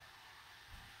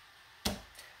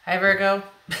Hi, Virgo.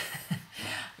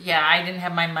 Yeah, I didn't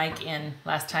have my mic in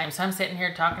last time, so I'm sitting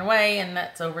here talking away, and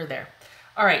that's over there.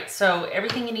 All right, so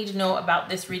everything you need to know about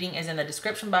this reading is in the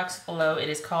description box below. It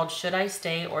is called Should I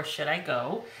Stay or Should I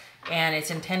Go? And it's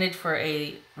intended for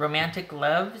a romantic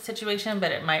love situation,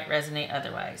 but it might resonate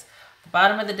otherwise. The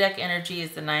bottom of the deck energy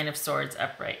is the Nine of Swords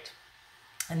upright.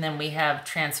 And then we have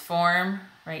Transform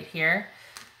right here,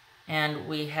 and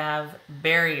we have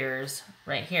Barriers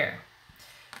right here.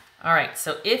 All right,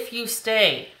 so if you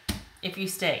stay,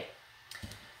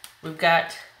 we've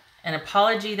got an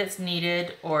apology that's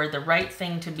needed or the right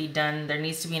thing to be done. There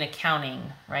needs to be an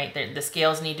accounting, right? The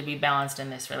scales need to be balanced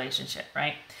in this relationship,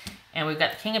 right? And we've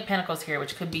got the King of Pentacles here,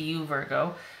 which could be you,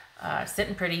 Virgo.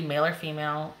 Sitting pretty, male or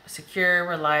female, secure,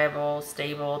 reliable,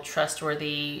 stable,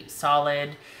 trustworthy,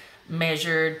 solid,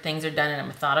 measured. Things are done in a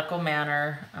methodical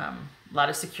manner. A lot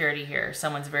of security here.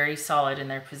 Someone's very solid in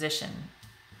their position.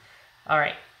 All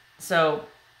right. So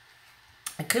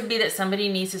it could be that somebody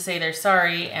needs to say they're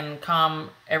sorry and calm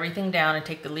everything down and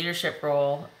take the leadership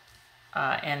role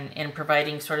and in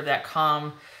providing sort of that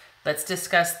calm. Let's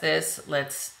discuss this.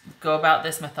 Let's go about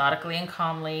this methodically and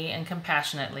calmly and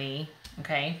compassionately.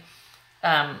 Okay.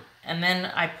 And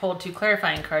then I pulled two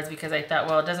clarifying cards because I thought,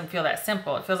 well, it doesn't feel that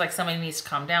simple. It feels like somebody needs to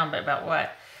calm down, but about what?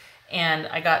 And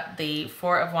I got the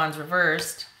Four of Wands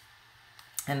reversed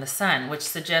and the Sun, which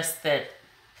suggests that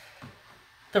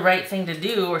the right thing to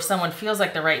do, or someone feels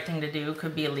like the right thing to do,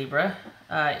 could be a Libra,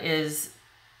 is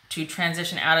to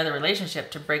transition out of the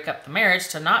relationship, to break up the marriage,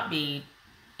 to not be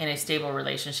in a stable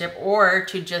relationship, or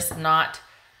to just not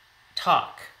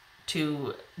talk,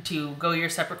 to go your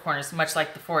separate corners, much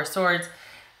like the Four of Swords.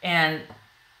 And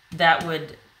that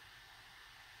would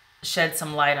shed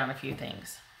some light on a few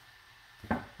things.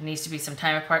 There needs to be some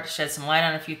time apart to shed some light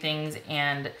on a few things,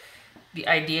 and the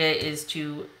idea is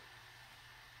to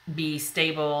be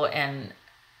stable and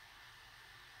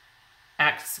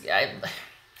act.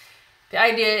 The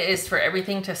idea is for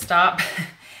everything to stop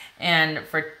and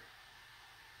for,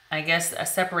 I guess, a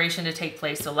separation to take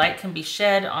place. So light can be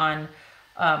shed on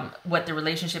what the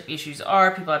relationship issues are.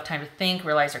 People have time to think,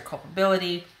 realize their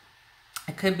culpability.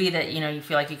 It could be that, you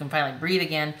feel like you can finally breathe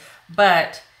again,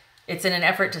 but it's in an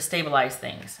effort to stabilize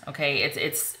things. Okay.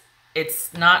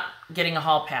 It's not getting a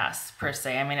hall pass per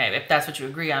se. I mean, if that's what you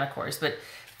agree on, of course, but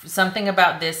something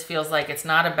about this feels like it's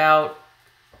not about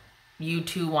you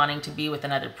two wanting to be with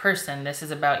another person. This is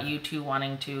about you two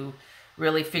wanting to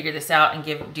really figure this out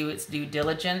and do its due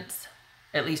diligence.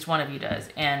 At least one of you does.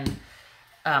 And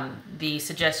the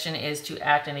suggestion is to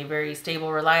act in a very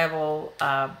stable, reliable,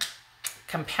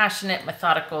 compassionate,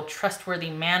 methodical, trustworthy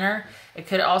manner. It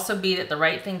could also be that the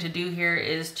right thing to do here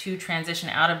is to transition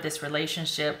out of this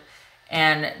relationship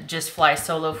and just fly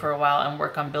solo for a while and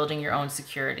work on building your own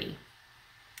security.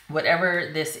 Whatever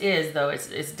this is, though,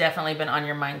 it's definitely been on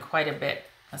your mind quite a bit.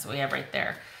 That's what we have right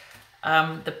there.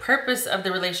 The purpose of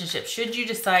the relationship, should you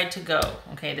decide to go,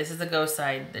 okay, this is the go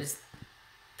side.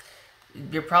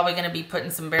 You're probably going to be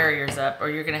putting some barriers up, or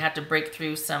you're going to have to break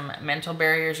through some mental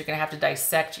barriers. You're going to have to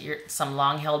dissect some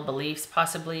long-held beliefs,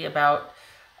 possibly about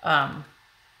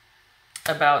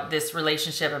this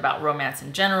relationship, about romance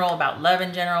in general, about love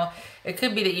in general. It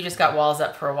could be that you just got walls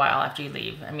up for a while after you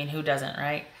leave. I mean, who doesn't,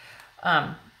 right?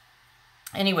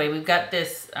 Anyway, we've got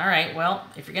this. All right, well,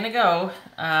 if you're going to go,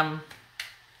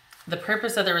 the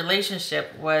purpose of the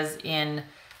relationship was in,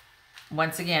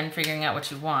 once again, figuring out what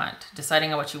you want,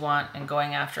 deciding on what you want and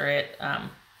going after it,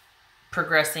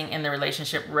 progressing in the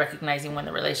relationship, recognizing when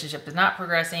the relationship is not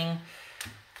progressing,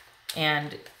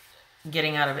 and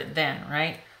getting out of it then,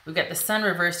 right? We've got the Sun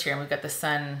reversed here, and we've got the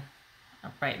Sun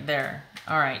up right there.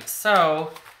 All right,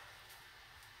 so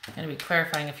I'm going to be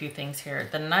clarifying a few things here.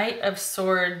 The Knight of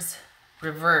Swords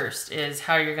reversed is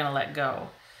how you're going to let go.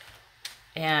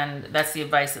 And that's the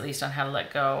advice, at least, on how to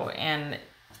let go. And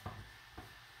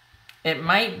it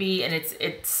might be, and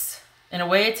it's in a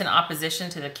way, it's in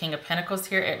opposition to the King of Pentacles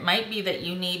here. It might be that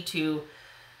you need to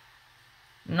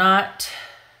not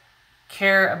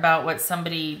care about what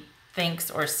somebody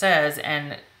thinks or says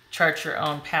and chart your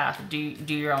own path, do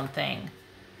your own thing.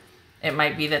 It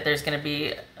might be that there's going to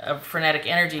be a frenetic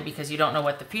energy because you don't know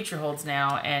what the future holds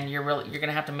now, and you're going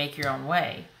to have to make your own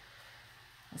way.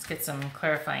 Let's get some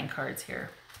clarifying cards here.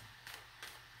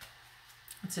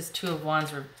 What's this Two of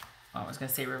Wands? I was going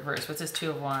to say reverse. What's this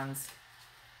Two of Wands?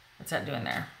 What's that doing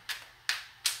there?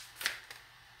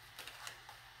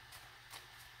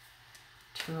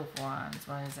 Two of Wands.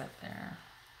 Why is that there?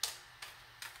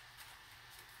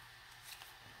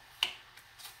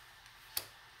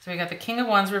 So we got the King of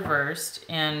Wands reversed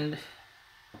and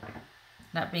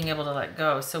not being able to let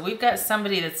go. So we've got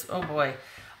somebody that's, oh boy.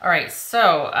 All right,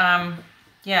 so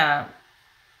yeah,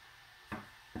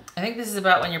 I think this is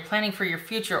about when you're planning for your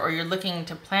future or you're looking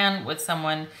to plan with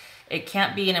someone. It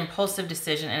can't be an impulsive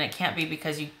decision, and it can't be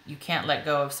because you can't let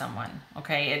go of someone,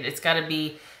 okay? It's got to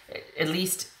be, at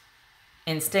least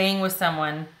in staying with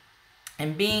someone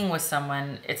and being with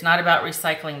someone, it's not about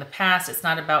recycling the past. It's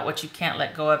not about what you can't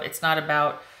let go of. It's not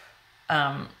about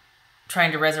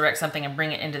trying to resurrect something and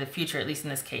bring it into the future, at least in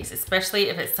this case, especially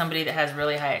if it's somebody that has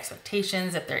really high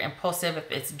expectations, if they're impulsive,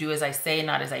 if it's do as I say,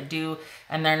 not as I do,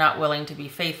 and they're not willing to be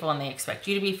faithful and they expect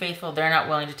you to be faithful. They're not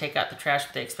willing to take out the trash,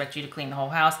 but they expect you to clean the whole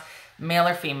house. Male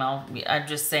or female, I'm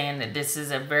just saying that this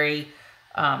is a very,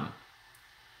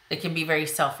 it can be very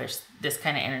selfish, this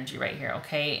kind of energy right here,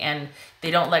 okay? And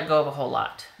they don't let go of a whole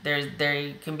lot.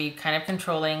 They can be kind of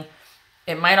controlling.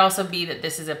 It might also be that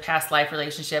this is a past life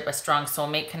relationship, a strong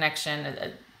soulmate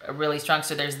connection, a really strong,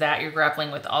 so there's that you're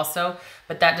grappling with also,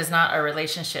 but that does not a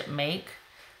relationship make,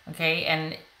 okay?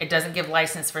 And it doesn't give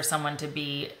license for someone to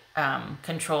be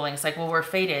controlling. It's like, well, we're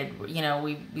fated, you know,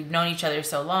 we've known each other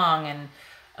so long, and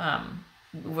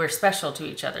we're special to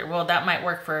each other. Well, that might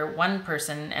work for one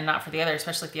person and not for the other,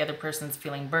 especially if the other person's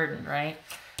feeling burdened, right?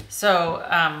 So,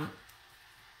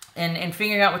 in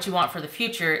figuring out what you want for the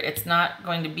future, it's not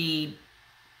going to be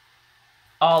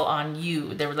all on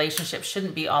you. The relationship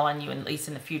shouldn't be all on you, at least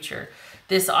in the future.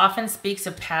 This often speaks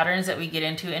of patterns that we get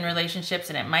into in relationships,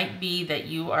 and it might be that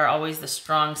you are always the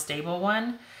strong, stable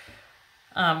one,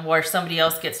 where somebody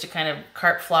else gets to kind of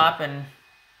cart flop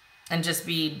and just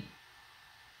be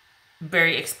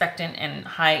very expectant and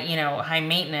high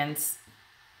maintenance.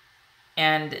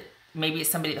 And maybe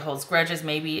it's somebody that holds grudges.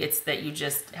 Maybe it's that you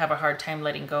just have a hard time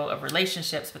letting go of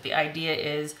relationships. But the idea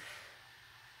is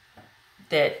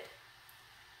that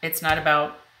it's not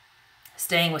about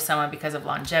staying with someone because of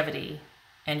longevity,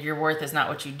 and your worth is not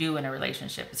what you do in a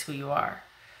relationship, it's who you are.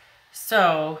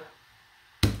 So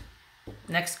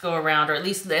next go around, or at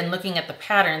least in looking at the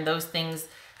pattern, those things,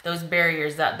 those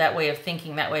barriers, that way of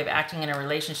thinking, that way of acting in a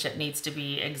relationship needs to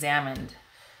be examined,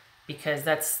 because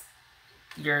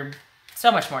you're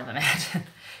so much more than that.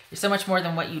 You're so much more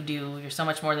than what you do. You're so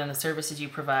much more than the services you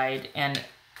provide. And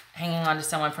hanging on to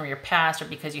someone from your past or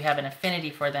because you have an affinity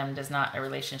for them does not a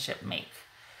relationship make.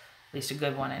 At least a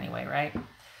good one anyway, right?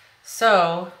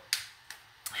 So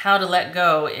how to let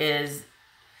go is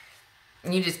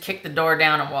you just kick the door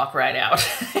down and walk right out.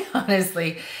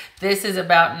 Honestly, this is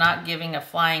about not giving a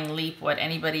flying leap what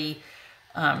anybody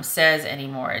says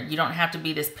anymore. You don't have to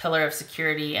be this pillar of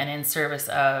security and in service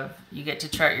of. You get to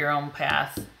chart your own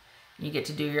path. You get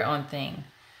to do your own thing.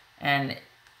 And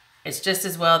it's just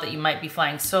as well that you might be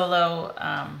flying solo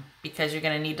because you're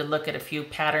going to need to look at a few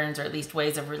patterns or at least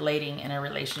ways of relating in a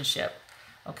relationship.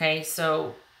 Okay,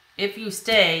 so if you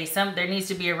stay, there needs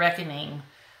to be a reckoning.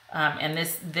 And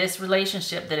this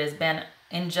relationship that has been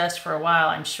unjust for a while,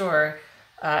 I'm sure,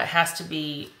 has to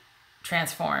be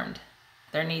transformed.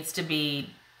 There needs to be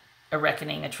a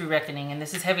reckoning, a true reckoning. And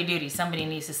this is heavy duty. Somebody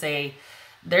needs to say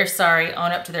they're sorry,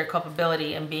 own up to their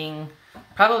culpability, and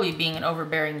probably being an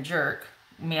overbearing jerk,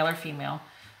 male or female,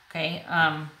 okay?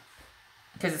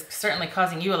 Because it's certainly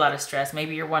causing you a lot of stress.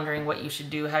 Maybe you're wondering what you should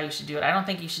do, how you should do it. I don't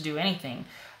think you should do anything.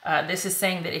 This is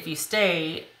saying that if you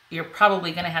stay, you're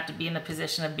probably going to have to be in the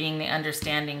position of being the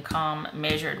understanding, calm,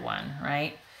 measured one,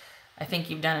 right? I think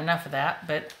you've done enough of that,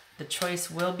 but the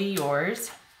choice will be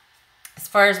yours. As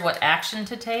far as what action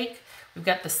to take, we've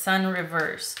got the sun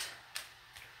reversed.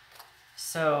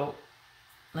 So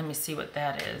let me see what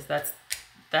that is. That's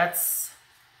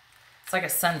it's like a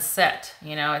sunset,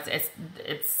 you know.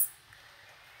 It's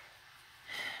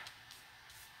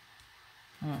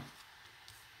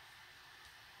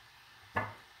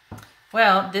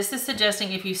Well, this is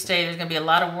suggesting if you stay, there's going to be a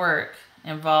lot of work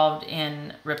involved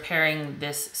in repairing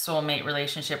this soulmate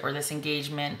relationship or this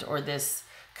engagement or this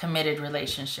committed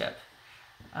relationship.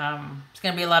 It's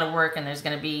going to be a lot of work, and it's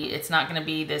not going to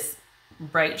be this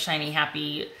bright, shiny,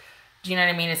 happy, do you know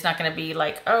what I mean? It's not going to be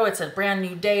like, oh, it's a brand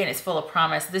new day and it's full of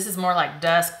promise. This is more like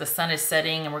dusk, the sun is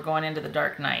setting, and we're going into the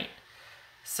dark night.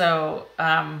 So,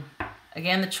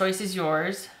 again, the choice is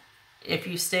yours. If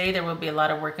you stay, there will be a lot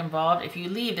of work involved. If you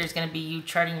leave, there's going to be you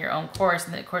charting your own course,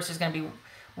 and of course there's going to be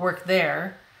work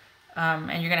there. And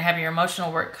you're going to have your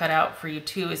emotional work cut out for you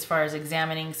too, as far as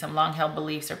examining some long-held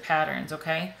beliefs or patterns,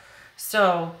 okay?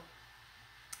 So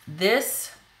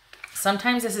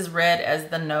sometimes this is read as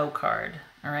the no card,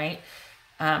 all right?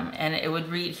 And it would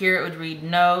read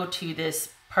no to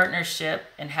this partnership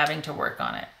and having to work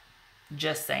on it.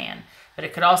 Just saying. But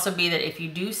it could also be that if you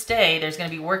do stay, there's going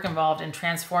to be work involved in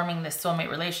transforming this soulmate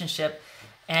relationship,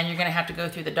 and you're going to have to go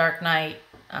through the dark night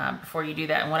before you do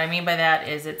that. And what I mean by that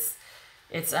is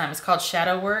It's called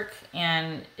shadow work,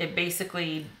 and it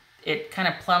basically, it kind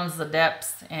of plumbs the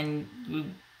depths, and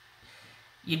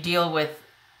you deal with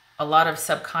a lot of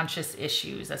subconscious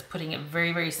issues. That's putting it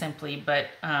very, very simply, but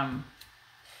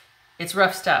it's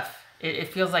rough stuff. It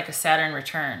feels like a Saturn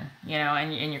return, you know,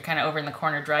 and you're kind of over in the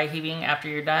corner dry heaving after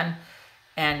you're done,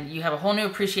 and you have a whole new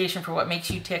appreciation for what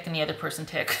makes you tick and the other person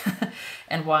tick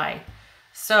and why.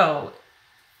 So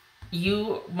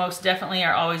you most definitely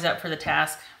are always up for the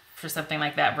task for something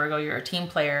like that, Virgo. You're a team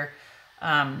player.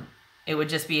 It would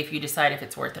just be if you decide if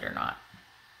it's worth it or not.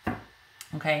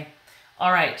 Okay.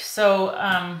 All right. So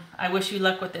I wish you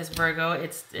luck with this, Virgo.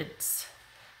 It's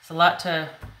a lot to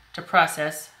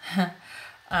process.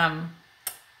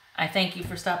 I thank you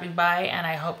for stopping by, and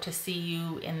I hope to see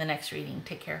you in the next reading.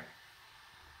 Take care.